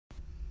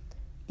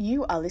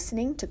You are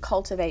listening to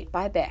Cultivate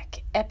by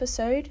Beck,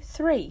 Episode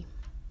 3.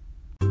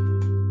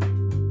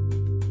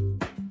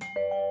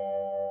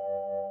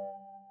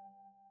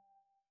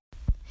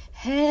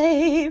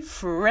 Hey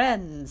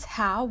friends,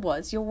 how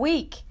was your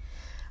week?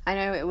 I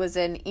know it was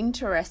an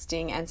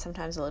interesting and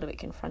sometimes a little bit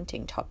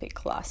confronting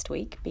topic last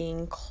week,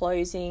 being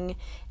closing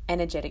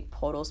energetic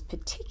portals,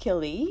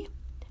 particularly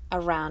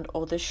around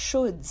all the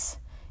shoulds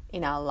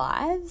in our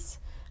lives.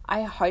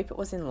 I hope it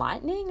was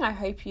enlightening. I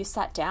hope you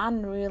sat down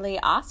and really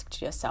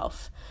asked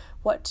yourself,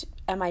 what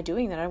am I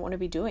doing that I don't want to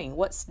be doing?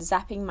 What's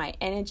zapping my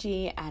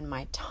energy and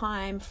my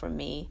time from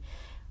me?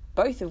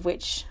 Both of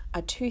which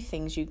are two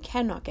things you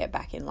cannot get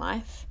back in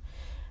life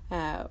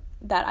that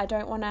I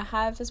don't want to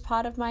have as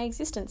part of my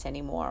existence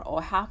anymore.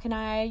 Or how can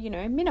I,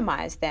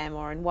 minimize them?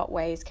 Or in what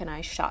ways can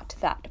I shut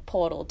that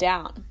portal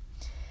down?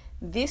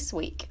 This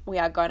week, we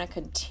are going to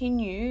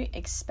continue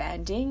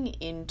expanding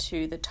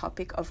into the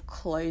topic of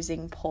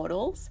closing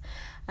portals.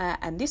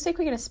 And this week,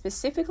 we're going to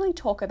specifically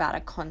talk about a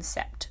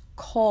concept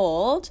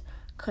called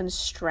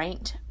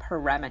constraint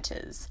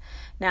parameters.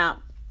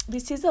 Now,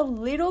 this is a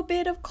little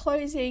bit of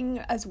closing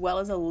as well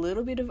as a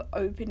little bit of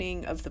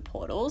opening of the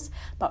portals,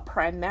 but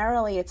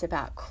primarily it's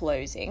about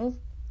closing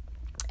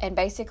and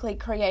basically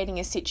creating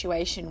a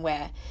situation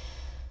where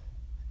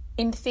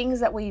in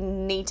things that we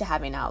need to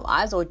have in our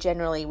lives, or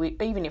generally,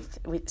 even if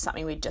it's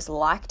something we'd just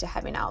like to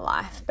have in our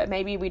life, but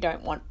maybe we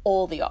don't want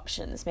all the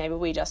options. Maybe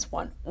we just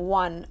want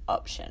one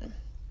option.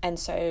 And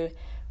so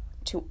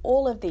to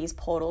all of these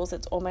portals,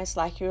 it's almost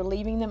like you're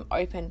leaving them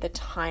open the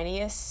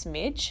tiniest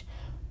smidge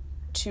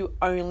to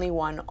only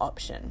one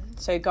option.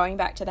 So going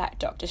back to that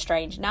Doctor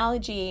Strange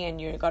analogy,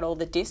 and you've got all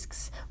the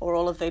discs or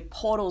all of the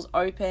portals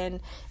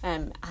open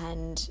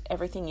and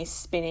everything is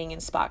spinning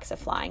and sparks are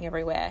flying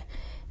everywhere.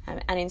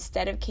 And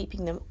instead of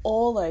keeping them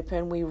all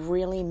open, we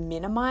really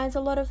minimize a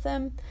lot of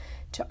them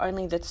to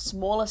only the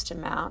smallest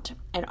amount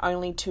and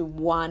only to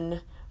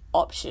one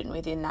option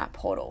within that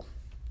portal.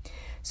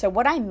 So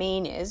what I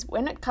mean is,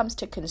 when it comes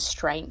to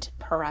constraint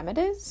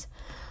parameters,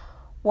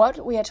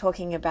 what we are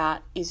talking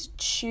about is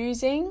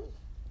choosing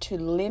to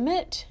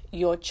limit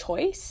your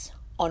choice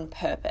on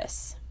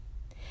purpose.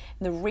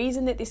 And the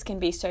reason that this can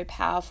be so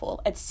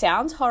powerful, it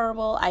sounds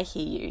horrible, I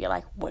hear you. You're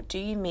like, what do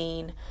you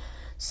mean?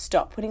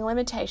 Stop putting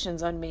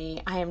limitations on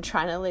me. I am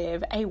trying to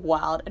live a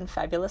wild and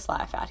fabulous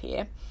life out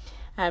here.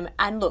 And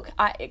look,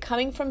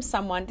 coming from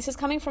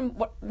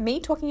me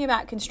talking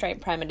about constraint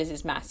parameters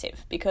is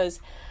massive, because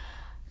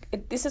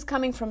this is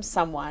coming from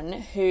someone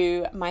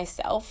who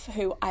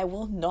I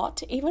will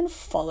not even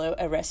follow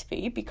a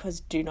recipe,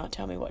 because do not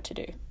tell me what to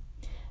do.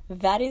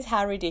 That is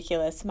how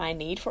ridiculous my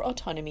need for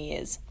autonomy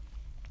is,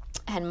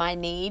 and my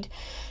need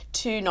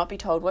to not be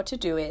told what to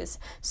do is.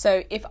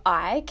 So if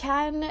I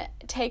can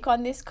take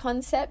on this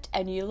concept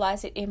and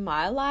utilize it in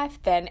my life,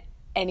 then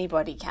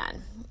anybody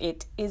can.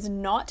 It is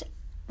not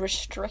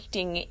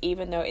restricting,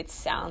 even though it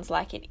sounds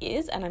like it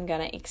is, and I'm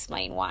going to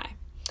explain why.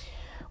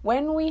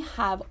 When we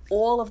have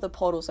all of the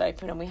portals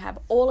open and we have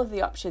all of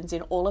the options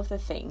in all of the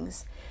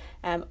things,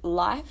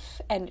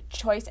 life and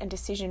choice and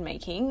decision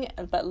making,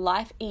 but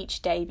life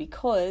each day,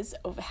 because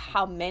of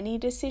how many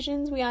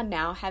decisions we are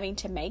now having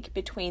to make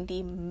between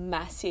the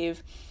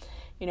massive,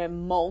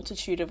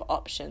 multitude of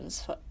options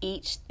for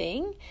each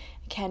thing,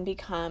 can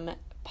become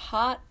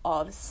part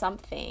of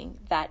something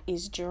that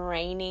is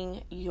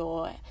draining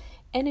your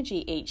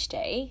energy each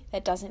day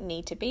that doesn't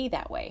need to be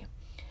that way.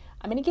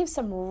 I'm going to give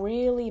some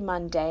really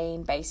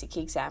mundane, basic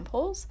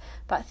examples,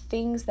 but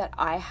things that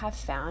I have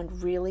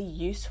found really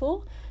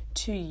useful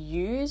to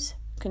use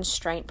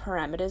constraint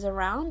parameters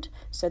around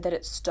so that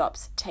it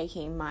stops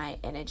taking my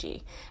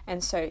energy.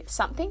 And so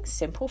something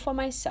simple for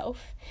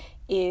myself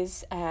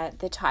is I'll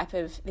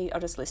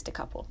just list a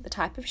couple. The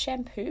type of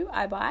shampoo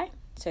I buy.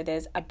 So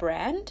there's a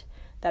brand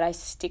that I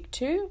stick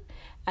to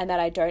and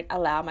that I don't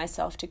allow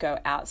myself to go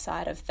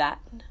outside of that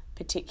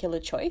particular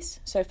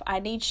choice. So if I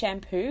need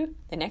shampoo,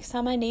 the next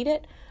time I need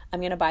it, I'm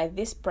going to buy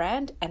this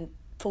brand and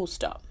full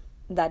stop.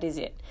 That is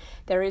it.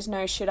 There is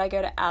no, should I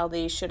go to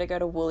Aldi? Should I go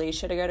to Woolies?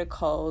 Should I go to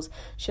Coles?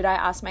 Should I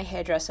ask my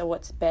hairdresser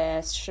what's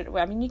best?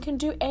 You can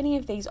do any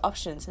of these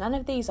options. None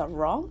of these are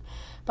wrong.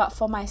 But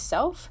for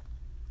myself,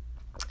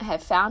 I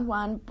have found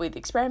one with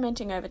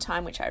experimenting over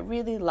time, which I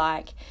really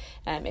like.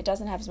 It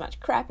doesn't have as much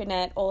crap in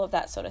it, all of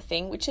that sort of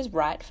thing, which is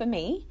right for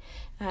me.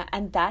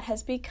 And that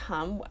has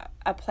become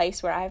a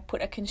place where I've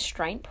put a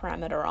constraint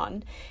parameter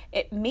on.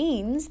 It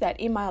means that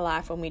in my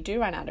life, when we do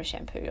run out of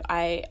shampoo,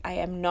 I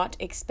am not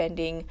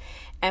expending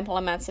ample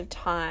amounts of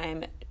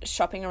time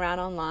shopping around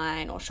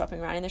online or shopping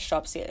around in the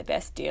shops to get the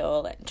best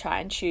deal and try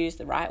and choose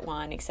the right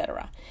one,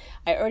 etc.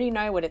 I already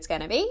know what it's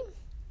going to be.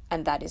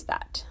 And that is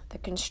that. The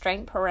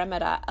constraint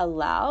parameter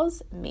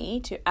allows me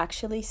to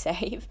actually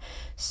save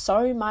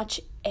so much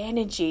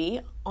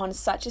energy on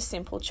such a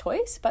simple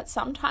choice, but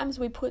sometimes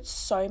we put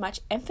so much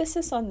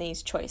emphasis on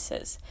these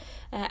choices.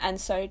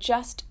 And so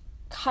just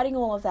cutting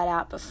all of that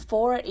out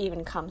before it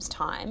even comes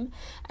time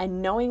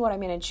and knowing what I'm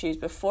going to choose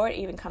before it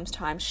even comes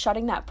time,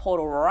 shutting that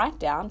portal right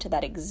down to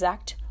that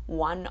exact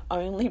one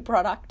only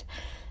product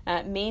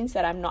means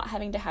that I'm not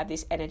having to have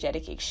this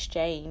energetic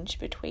exchange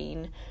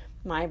between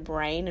my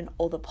brain and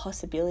all the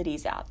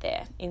possibilities out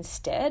there.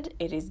 Instead,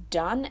 it is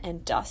done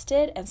and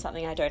dusted and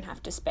something I don't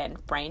have to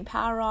spend brain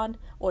power on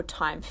or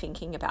time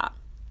thinking about.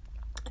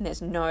 And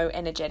there's no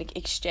energetic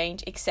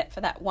exchange except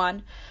for that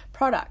one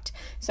product.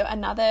 So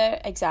another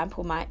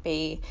example might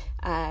be,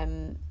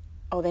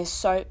 there's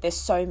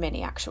so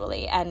many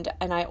actually, and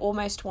I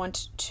almost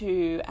want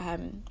to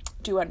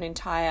do an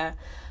entire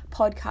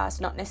podcast,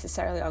 not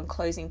necessarily on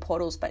closing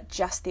portals, but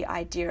just the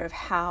idea of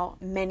how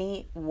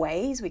many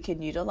ways we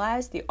can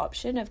utilize the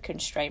option of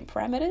constraint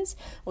parameters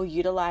or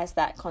utilize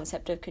that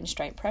concept of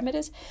constraint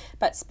parameters.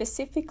 But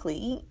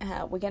specifically,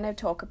 we're going to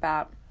talk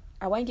about,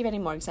 I won't give any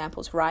more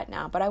examples right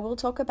now, but I will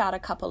talk about a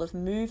couple of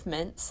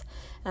movements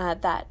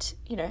that,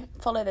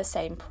 follow the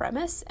same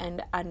premise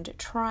and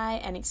try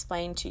and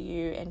explain to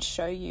you and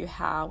show you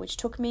how, which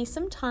took me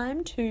some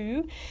time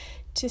to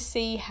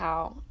see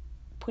how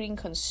putting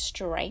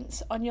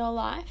constraints on your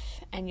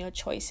life and your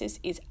choices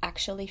is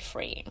actually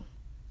freeing.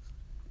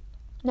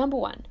 Number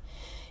one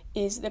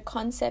is the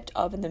concept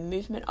of and the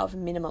movement of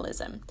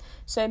minimalism.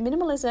 So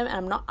minimalism, and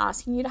I'm not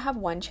asking you to have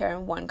one chair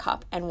and one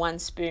cup and one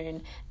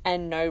spoon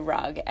and no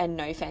rug and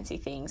no fancy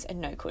things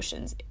and no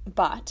cushions,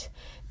 but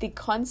the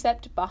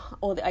concept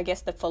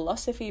the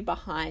philosophy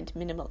behind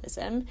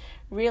minimalism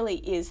really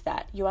is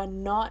that you are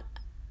not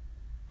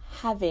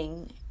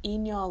having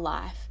in your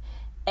life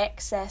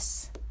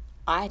excess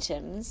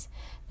items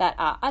that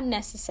are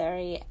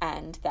unnecessary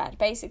and that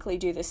basically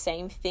do the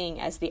same thing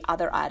as the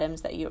other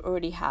items that you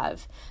already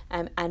have,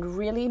 and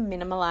really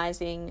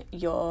minimalizing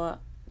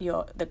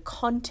the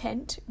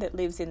content that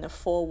lives in the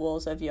four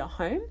walls of your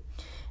home.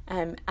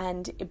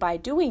 And by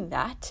doing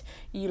that,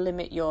 you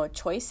limit your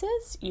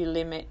choices, you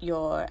limit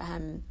your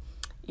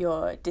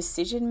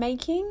decision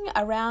making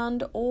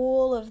around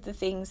all of the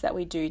things that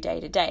we do day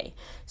to day.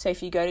 So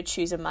if you go to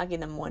choose a mug in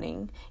the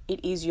morning,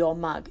 it is your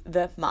mug,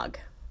 the mug.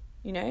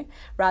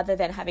 Rather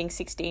than having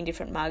 16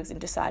 different mugs and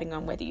deciding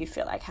on whether you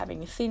feel like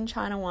having a thin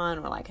china one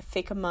or like a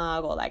thicker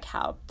mug, or like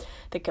how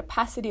the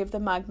capacity of the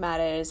mug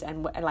matters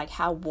and like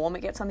how warm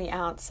it gets on the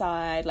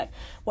outside, like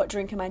what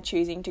drink am I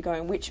choosing to go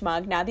in which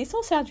mug. Now this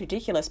all sounds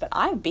ridiculous, but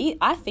I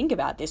think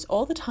about this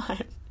all the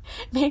time.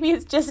 Maybe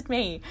it's just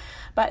me,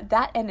 but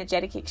that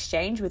energetic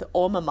exchange with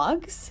all my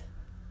mugs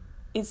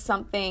is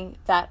something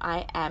that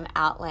I am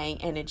outlaying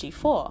energy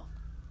for.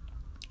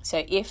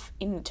 So if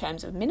in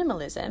terms of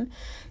minimalism,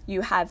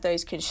 you have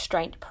those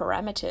constraint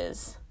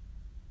parameters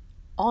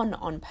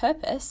on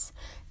purpose,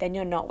 then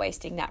you're not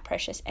wasting that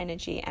precious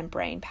energy and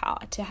brain power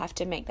to have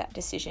to make that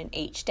decision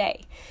each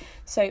day.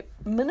 So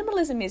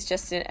minimalism is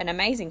just an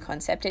amazing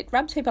concept. It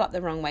rubs people up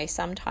the wrong way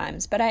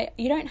sometimes, but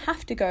you don't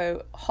have to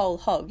go whole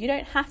hog. You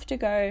don't have to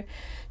go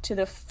to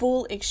the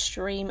full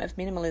extreme of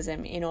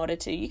minimalism in order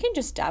to, you can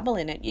just dabble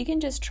in it. You can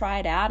just try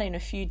it out in a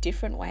few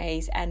different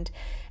ways and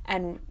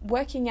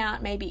working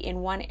out maybe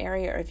in one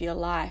area of your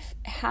life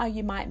how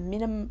you might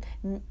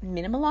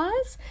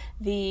minimalize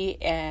the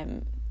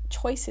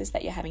choices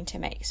that you're having to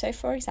make. So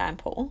for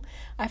example,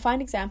 I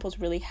find examples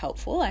really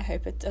helpful. I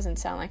hope it doesn't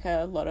sound like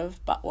a lot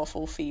of butt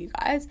waffle for you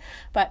guys,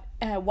 but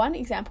one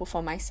example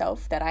for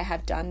myself that I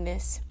have done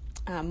this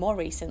more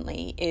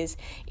recently is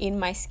in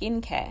my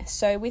skincare.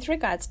 So with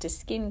regards to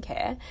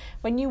skincare,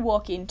 when you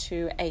walk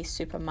into a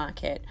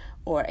supermarket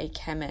or a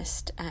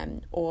chemist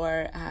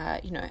or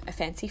a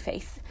fancy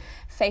face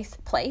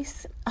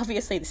place,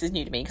 obviously this is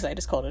new to me because I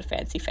just called it a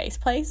fancy face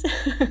place.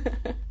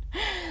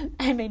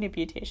 I mean a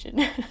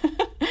beautician.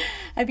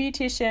 A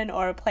beautician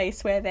or a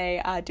place where they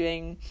are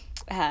doing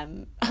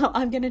I'm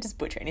going to just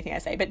butcher anything I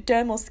say, but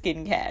dermal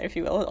skincare, if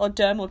you will, or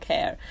dermal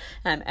care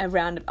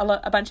around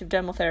a bunch of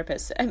dermal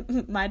therapists.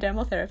 And my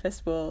dermal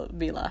therapist will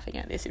be laughing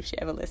at this if she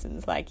ever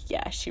listens. Like,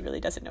 yeah, she really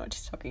doesn't know what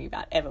she's talking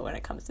about ever when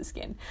it comes to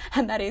skin.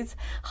 And that is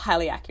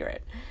highly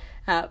accurate.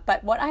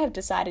 But what I have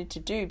decided to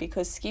do,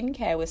 because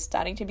skincare was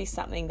starting to be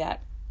something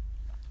that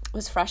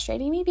was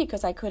frustrating me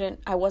because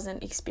I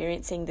wasn't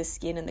experiencing the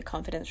skin and the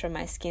confidence from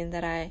my skin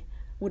that I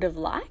would have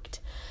liked.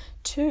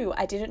 2,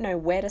 I didn't know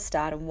where to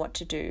start and what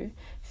to do.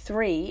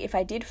 3, if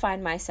I did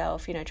find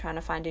myself, trying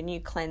to find a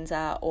new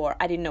cleanser, or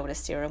I didn't know what a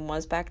serum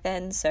was back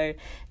then. So,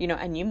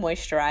 a new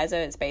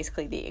moisturizer is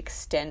basically the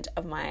extent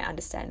of my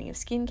understanding of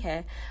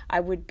skincare.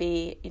 I would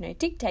be,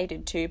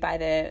 dictated to by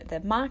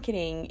the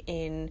marketing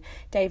in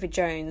David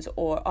Jones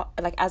or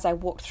like as I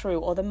walked through,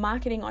 or the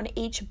marketing on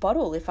each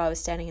bottle if I was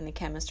standing in the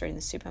chemist or in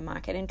the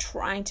supermarket and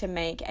trying to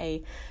make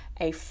a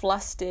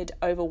flustered,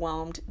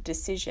 overwhelmed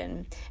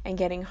decision and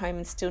getting home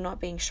and still not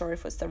being sure if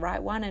it was the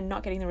right one and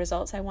not getting the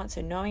results I want, so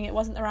knowing it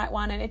wasn't the right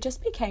one. And it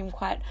just became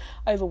quite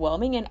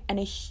overwhelming and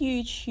a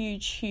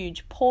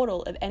huge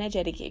portal of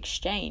energetic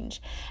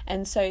exchange.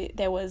 And so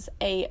there was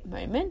a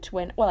moment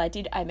when,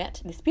 I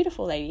met this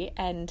beautiful lady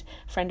and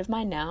friend of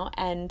mine now,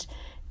 and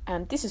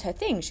this is her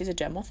thing. She's a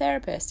dermal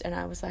therapist. And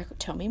I was like,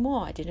 tell me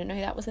more. I didn't know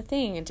that was a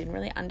thing and didn't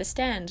really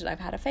understand. And I've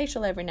had a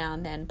facial every now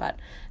and then, but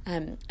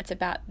it's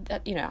about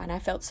that, and I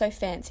felt so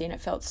fancy and it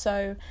felt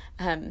so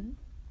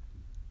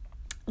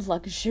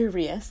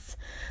luxurious.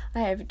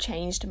 I have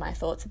changed my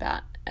thoughts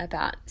about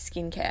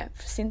skincare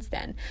since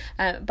then.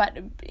 But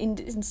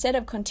instead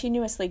of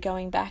continuously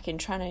going back and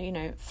trying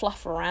to,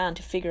 fluff around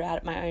to figure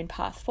out my own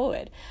path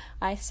forward,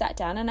 I sat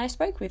down and I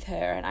spoke with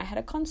her, and I had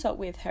a consult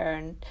with her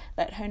and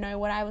let her know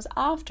what I was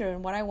after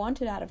and what I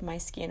wanted out of my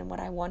skin and what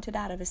I wanted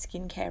out of a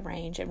skincare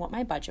range and what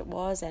my budget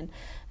was and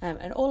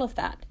all of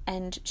that.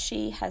 And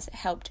she has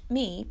helped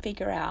me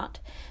figure out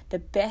the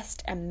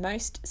best and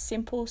most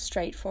simple,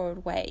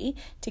 straightforward way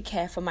to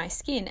care for my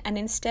skin. And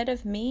instead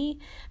of me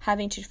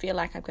having to feel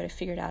like I've got to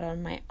figure it out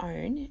on my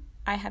own,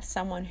 I have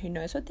someone who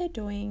knows what they're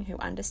doing, who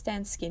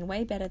understands skin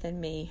way better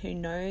than me, who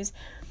knows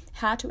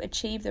how to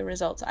achieve the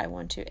results I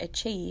want to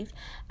achieve,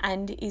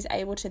 and is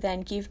able to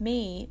then give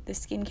me the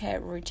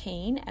skincare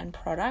routine and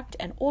product,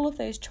 and all of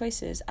those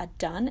choices are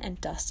done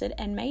and dusted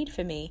and made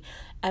for me.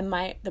 And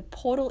the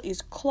portal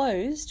is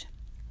closed,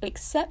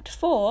 except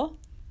for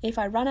if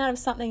I run out of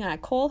something, I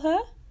call her,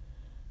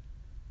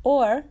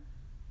 or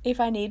if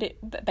I need it,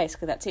 but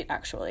basically that's it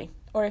actually.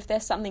 Or if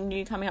there's something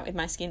new coming up with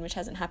my skin which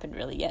hasn't happened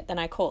really yet, then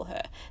I call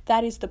her.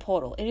 That is the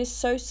portal. It is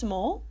so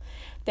small.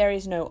 There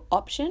is no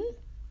option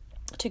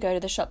to go to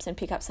the shops and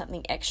pick up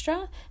something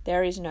extra.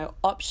 There is no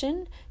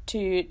option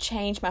to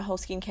change my whole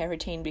skincare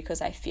routine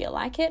because I feel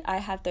like it. I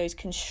have those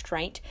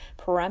constraint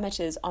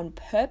parameters on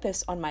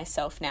purpose on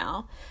myself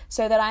now,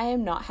 so that I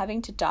am not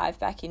having to dive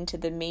back into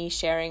the me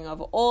sharing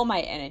of all my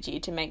energy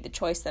to make the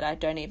choice that I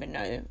don't even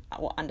know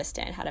or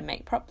understand how to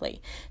make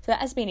properly. So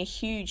that has been a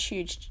huge,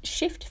 huge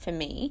shift for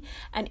me.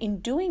 And in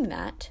doing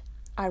that,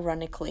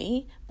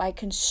 ironically, by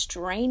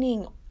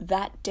constraining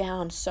that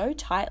down so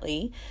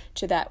tightly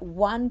to that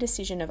one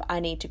decision of I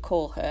need to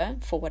call her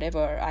for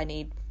whatever I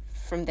need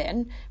from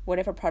then,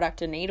 whatever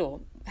product I need, or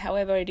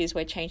however it is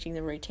we're changing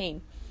the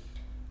routine.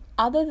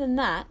 Other than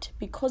that,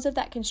 because of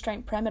that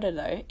constraint parameter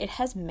though, it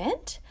has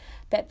meant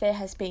that there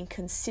has been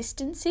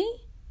consistency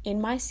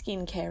in my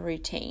skincare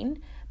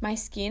routine. My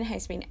skin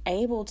has been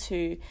able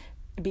to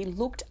be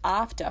looked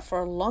after for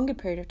a longer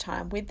period of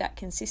time with that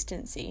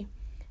consistency.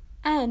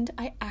 And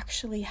I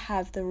actually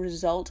have the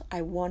result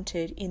I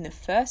wanted in the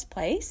first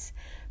place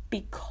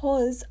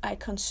because I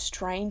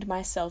constrained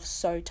myself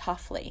so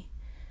toughly.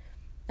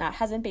 Now, it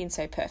hasn't been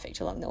so perfect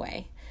along the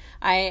way.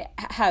 I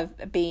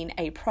have been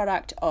a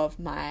product of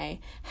my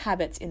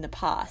habits in the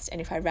past, and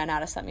if I ran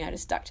out of something, I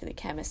just stuck to the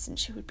chemist, and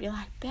she would be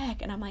like,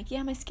 Beck, and I'm like,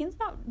 yeah, my skin's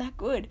not that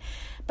good,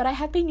 but I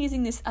have been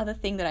using this other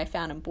thing that I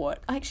found and bought.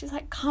 Like, she's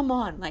like, come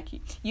on, like,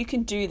 you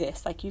can do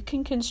this, like, you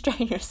can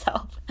constrain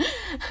yourself.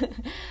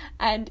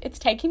 And it's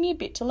taken me a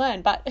bit to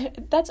learn, but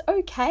that's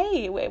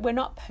okay. We're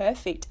not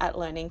perfect at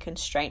learning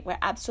constraint. We're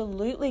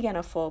absolutely going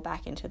to fall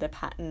back into the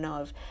pattern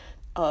of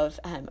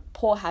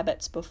poor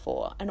habits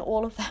before, and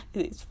all of that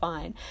is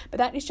fine. But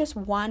that is just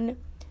one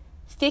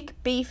thick,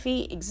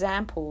 beefy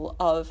example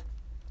of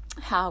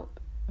how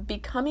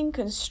becoming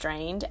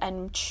constrained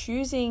and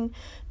choosing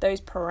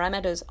those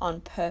parameters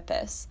on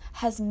purpose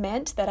has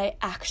meant that I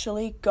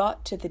actually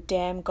got to the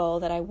damn goal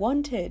that I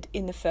wanted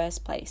in the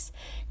first place.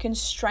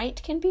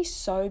 Constraint can be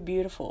so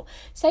beautiful.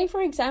 Say,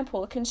 for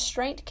example, a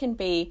constraint can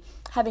be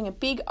having a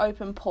big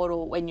open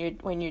portal when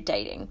you're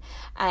dating,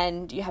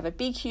 and you have a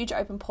big, huge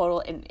open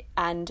portal.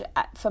 And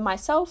for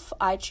myself,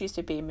 I choose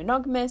to be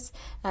monogamous.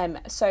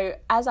 So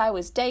as I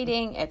was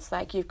dating, it's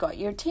like you've got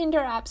your Tinder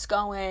apps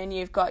going,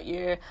 you've got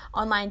your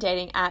online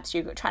dating apps,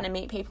 you're trying to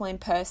meet people in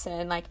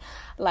person.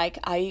 Like,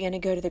 are you going to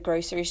go to the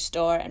grocery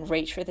store and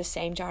reach for the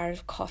same jar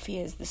of coffee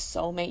as the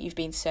soulmate you've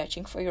been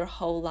searching for your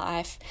whole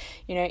life?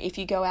 You know, if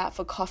you go out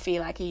for coffee,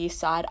 like, are you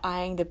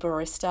side-eyeing the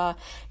barista?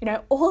 You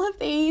know, all of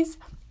these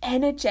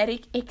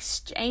energetic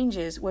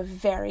exchanges were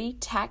very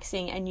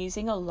taxing and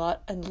using a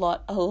lot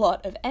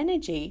of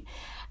energy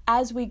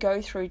as we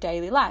go through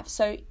daily life.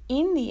 So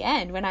in the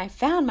end, when I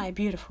found my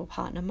beautiful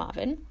partner,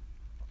 Marvin,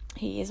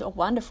 he is a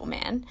wonderful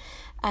man,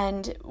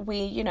 and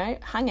we,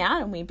 hung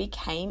out and we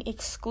became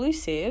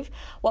exclusive.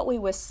 What we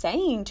were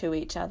saying to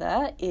each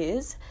other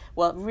is,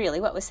 well,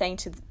 really what we're saying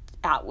to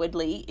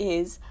outwardly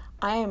is,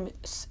 I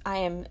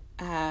am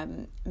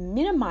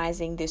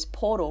minimizing this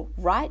portal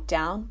right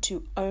down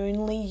to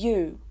only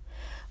you.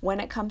 When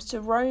it comes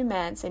to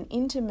romance and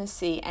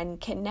intimacy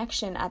and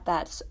connection at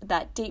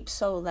that deep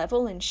soul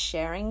level, and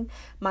sharing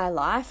my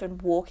life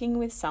and walking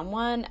with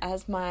someone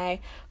as my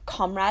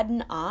comrade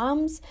in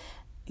arms,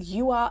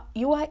 you are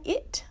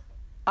it.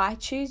 I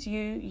choose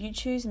you, you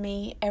choose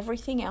me.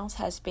 Everything else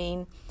has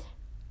been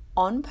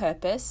on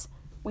purpose.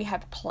 We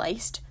have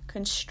placed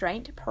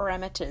constraint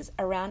parameters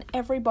around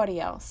everybody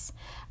else.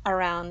 I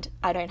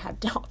don't have,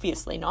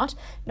 obviously not,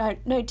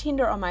 no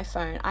Tinder on my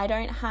phone. I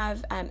don't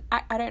have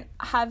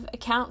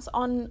accounts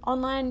on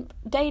online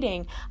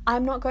dating.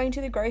 I'm not going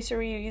to get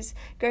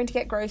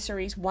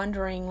groceries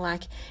wondering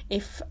like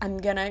if I'm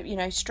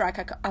gonna, strike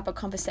up a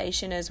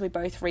conversation as we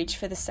both reach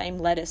for the same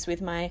lettuce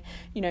with my,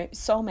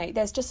 soulmate.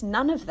 There's just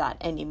none of that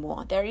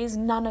anymore. There is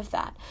none of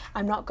that.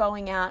 I'm not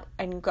going out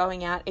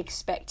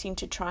expecting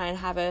to try and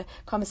have a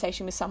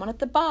conversation with someone at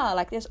the bar.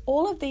 Like, there's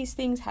all of these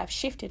things have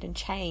shifted and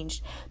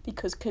changed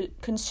because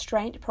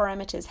constraint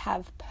parameters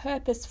have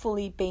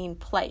purposefully been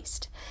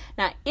placed.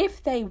 Now,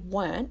 if they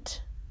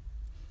weren't,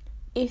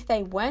 if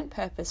they weren't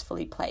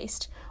purposefully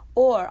placed,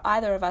 or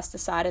either of us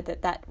decided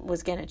that that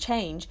was going to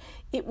change,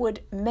 it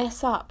would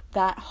mess up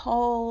that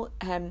whole,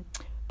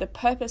 the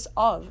purpose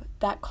of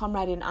that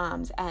comrade in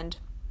arms and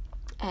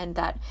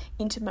that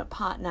intimate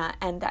partner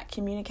and that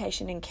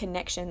communication and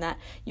connection that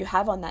you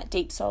have on that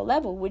deep soul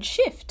level would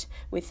shift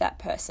with that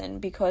person,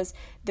 because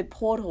the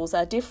portals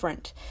are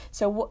different.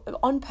 So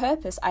on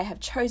purpose, I have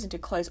chosen to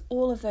close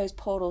all of those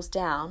portals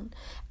down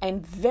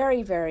and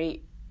very,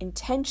 very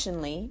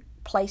intentionally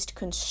placed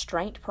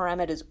constraint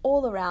parameters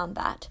all around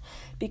that,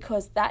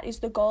 because that is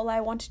the goal I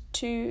wanted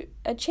to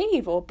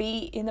achieve or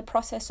be in the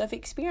process of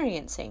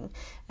experiencing.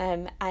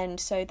 And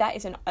so that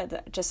is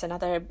just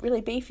another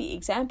really beefy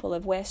example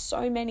of where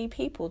so many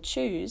people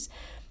choose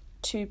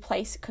to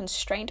place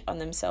constraint on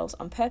themselves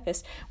on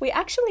purpose. We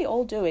actually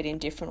all do it in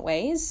different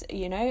ways,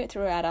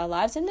 throughout our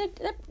lives, and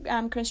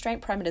the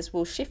constraint parameters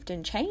will shift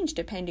and change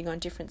depending on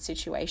different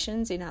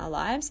situations in our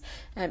lives,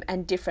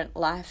 and different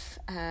life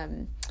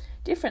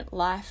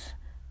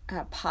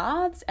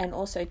paths, and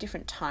also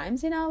different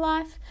times in our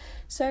life.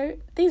 So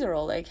these are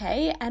all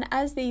okay. And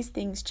as these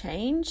things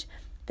change,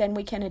 then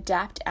we can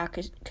adapt our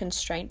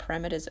constraint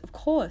parameters, of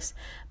course.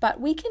 But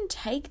we can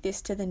take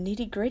this to the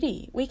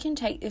nitty-gritty. We can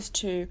take this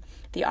to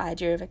the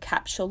idea of a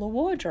capsule or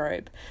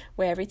wardrobe,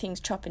 where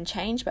everything's chop and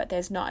change, but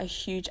there's not a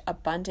huge,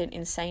 abundant,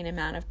 insane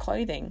amount of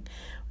clothing.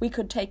 We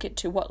could take it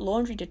to what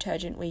laundry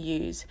detergent we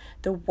use,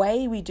 the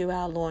way we do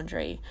our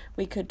laundry.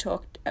 We could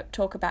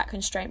talk about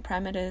constraint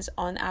parameters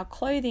on our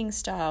clothing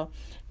style,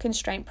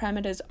 constraint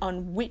parameters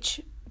on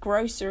which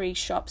grocery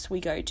shops we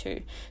go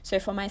to. So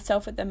for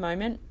myself at the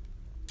moment,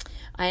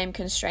 I am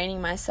constraining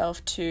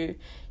myself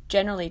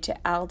generally to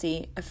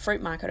Aldi, a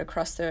fruit market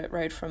across the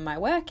road from my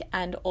work,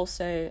 and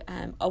also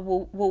a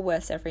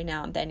Woolworths every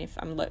now and then if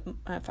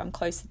I'm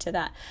closer to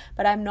that.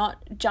 But I'm not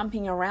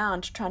jumping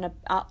around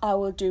I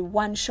will do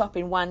one shop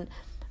in one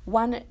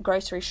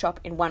grocery shop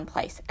in one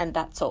place, and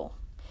that's all.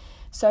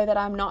 So that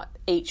I'm not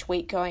each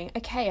week going,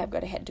 okay, I've got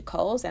to head to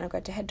Coles, then I've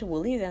got to head to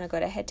Woolies, then I've got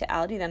to head to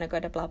Aldi, then I've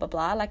got to blah, blah,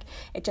 blah. Like,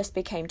 it just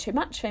became too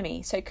much for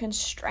me. So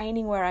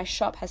constraining where I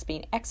shop has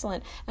been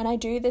excellent. And I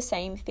do the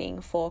same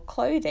thing for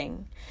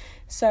clothing.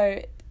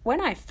 So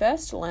when I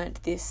first learned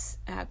this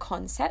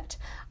concept,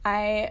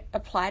 I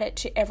applied it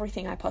to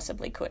everything I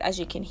possibly could, as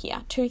you can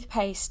hear.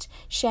 Toothpaste,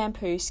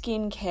 shampoo,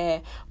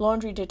 skincare,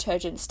 laundry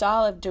detergent,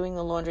 style of doing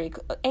the laundry,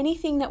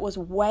 anything that was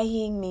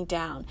weighing me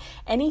down,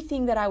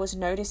 anything that I was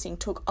noticing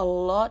took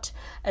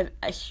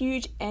a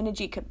huge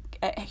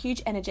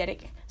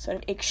energetic sort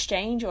of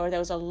exchange, or there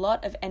was a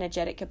lot of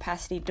energetic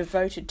capacity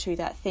devoted to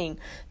that thing,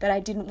 that I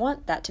didn't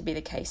want that to be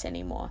the case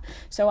anymore.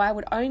 So I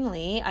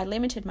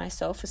limited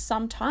myself for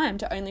some time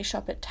to only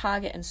shop at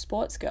Target and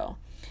Sports Girl.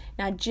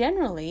 Now,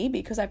 generally,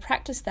 because I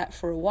practiced that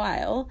for a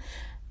while,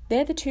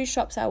 they're the two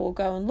shops I will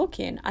go and look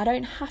in. I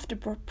don't have to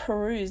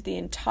peruse the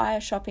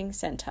entire shopping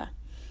centre.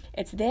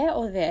 It's there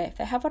or there. If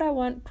they have what I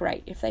want,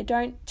 great. If they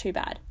don't, too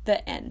bad.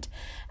 The end.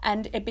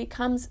 And it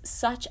becomes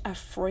such a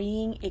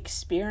freeing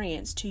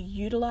experience to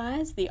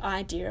utilize the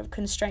idea of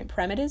constraint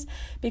parameters,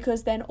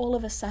 because then all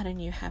of a sudden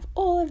you have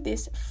all of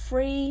this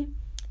free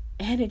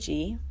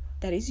energy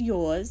that is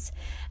yours,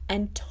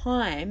 and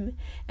time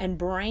and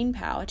brain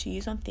power to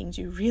use on things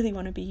you really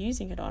want to be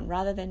using it on,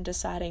 rather than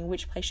deciding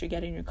which place you're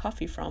getting your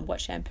coffee from, what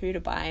shampoo to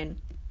buy,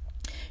 and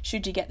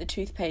should you get the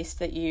toothpaste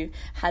that you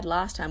had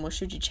last time, or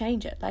should you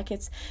change it? Like,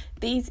 it's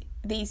these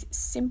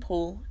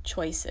simple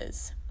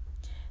choices.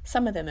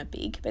 Some of them are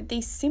big, but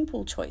these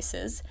simple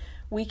choices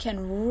we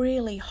can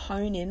really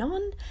hone in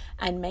on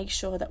and make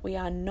sure that we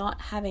are not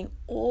having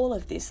all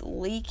of this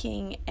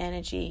leaking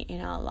energy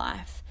in our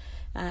life.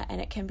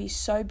 And it can be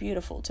so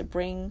beautiful to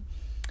bring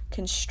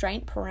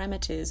constraint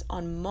parameters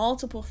on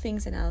multiple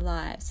things in our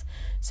lives,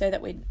 so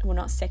that we're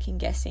not second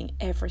guessing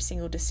every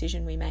single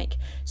decision we make.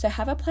 So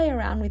have a play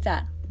around with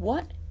that.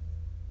 What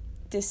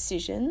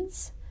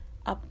decisions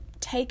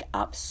take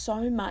up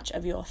so much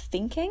of your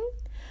thinking?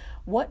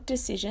 What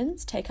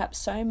decisions take up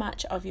so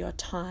much of your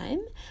time?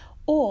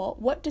 Or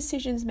what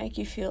decisions make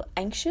you feel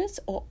anxious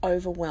or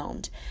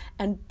overwhelmed?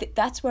 And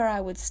that's where I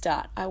would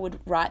start. I would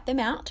write them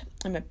out.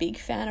 I'm a big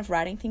fan of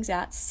writing things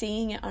out.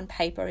 Seeing it on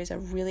paper is a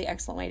really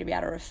excellent way to be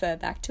able to refer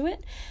back to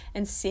it.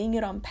 And seeing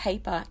it on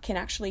paper can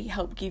actually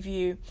help give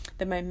you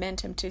the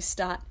momentum to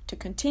start to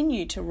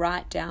continue to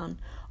write down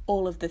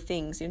all of the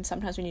things. And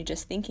sometimes when you're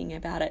just thinking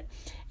about it,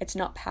 it's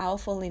not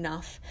powerful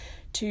enough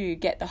to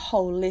get the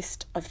whole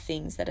list of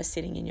things that are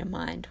sitting in your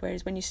mind.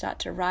 Whereas when you start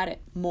to write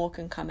it, more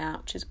can come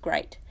out, which is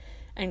great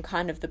and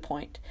kind of the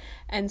point.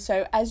 And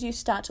so as you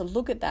start to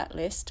look at that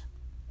list,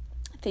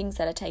 things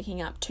that are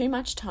taking up too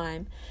much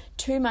time,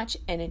 too much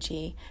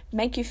energy,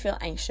 make you feel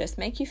anxious,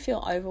 make you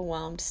feel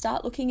overwhelmed,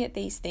 start looking at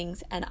these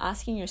things and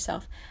asking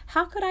yourself,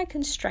 how could I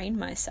constrain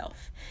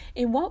myself?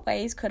 In what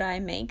ways could I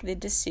make the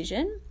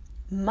decision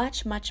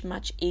much, much,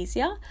 much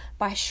easier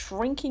by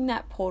shrinking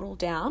that portal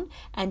down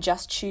and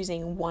just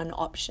choosing one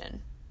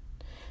option?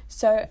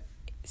 So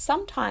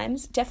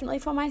sometimes, definitely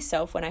for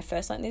myself, when I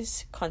first learned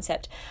this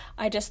concept,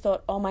 I just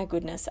thought, oh my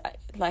goodness,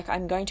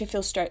 I'm going to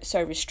feel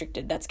so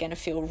restricted. That's going to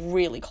feel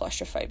really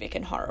claustrophobic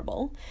and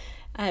horrible.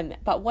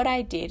 But what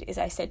I did is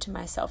I said to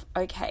myself,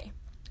 okay,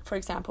 for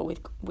example,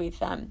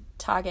 with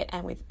Target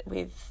and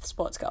with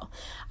Sports Girl,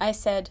 I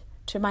said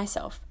to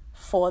myself,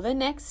 for the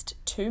next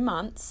 2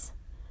 months,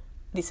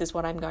 this is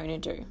what I'm going to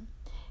do.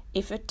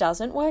 If it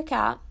doesn't work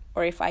out,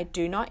 or if I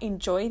do not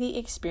enjoy the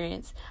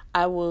experience,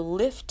 I will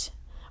lift,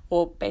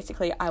 or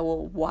basically I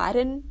will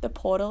widen the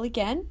portal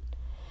again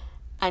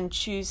and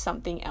choose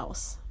something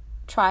else.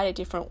 Try it a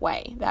different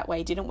way. That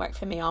way didn't work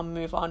for me, I'll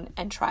move on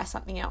and try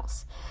something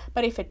else.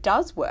 But if it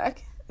does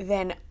work,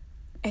 then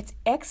it's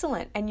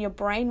excellent, and your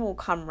brain will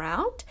come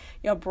round.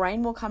 Your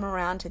brain will come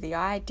around to the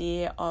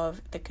idea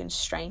of the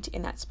constraint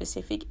in that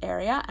specific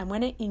area, and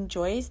when it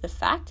enjoys the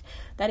fact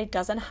that it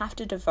doesn't have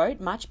to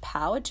devote much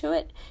power to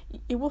it,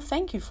 it will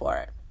thank you for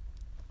it.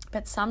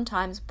 But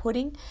sometimes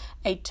putting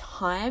a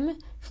time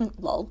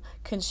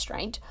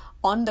constraint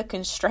on the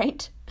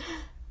constraint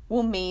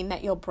will mean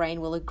that your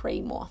brain will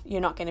agree more. You're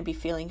not going to be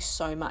feeling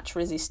so much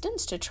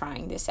resistance to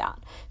trying this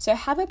out. So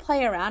have a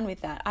play around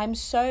with that. I'm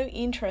so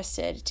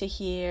interested to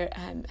hear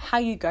how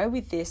you go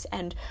with this,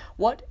 and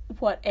what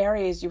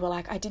areas you were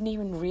like, I didn't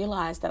even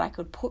realize that I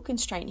could put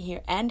constraint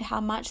here, and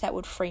how much that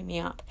would free me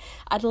up.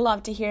 I'd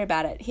love to hear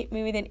about it. Hit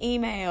me with an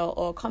email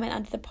or comment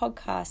under the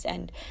podcast,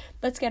 and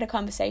let's get a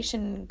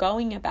conversation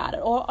going about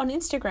it. Or on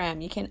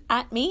Instagram, you can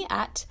 @me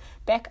at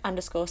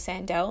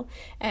Beck_Sandell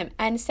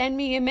and send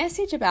me a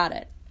message about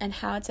it and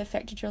how it's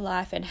affected your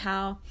life, and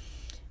how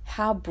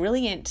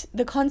brilliant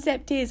the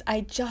concept is.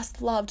 I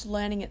just loved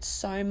learning it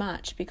so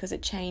much because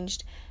it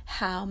changed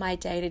how my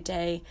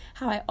day-to-day,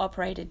 how I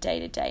operated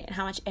day-to-day, and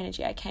how much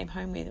energy I came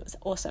home with. It was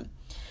awesome.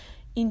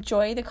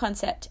 Enjoy the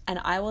concept, and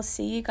I will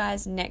see you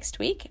guys next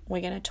week.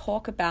 We're going to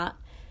talk about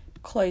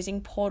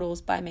closing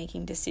portals by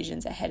making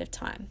decisions ahead of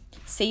time.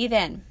 See you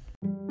then.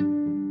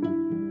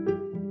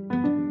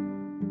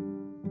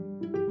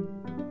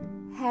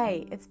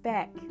 Hey, it's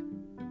Beck.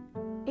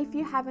 If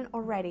you haven't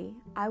already,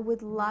 I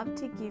would love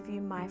to give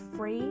you my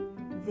free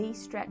The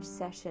Stretch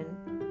session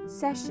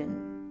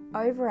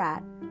over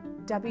at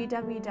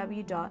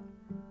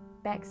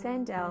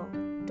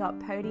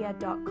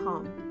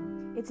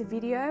www.becksandell.podia.com. It's a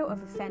video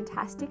of a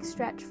fantastic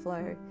stretch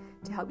flow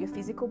to help your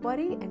physical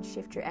body and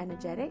shift your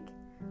energetic,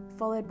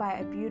 followed by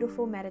a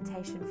beautiful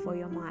meditation for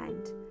your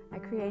mind. I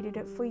created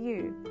it for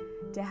you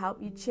to help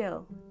you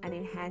chill and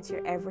enhance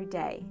your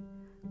everyday.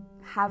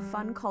 Have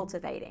fun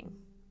cultivating.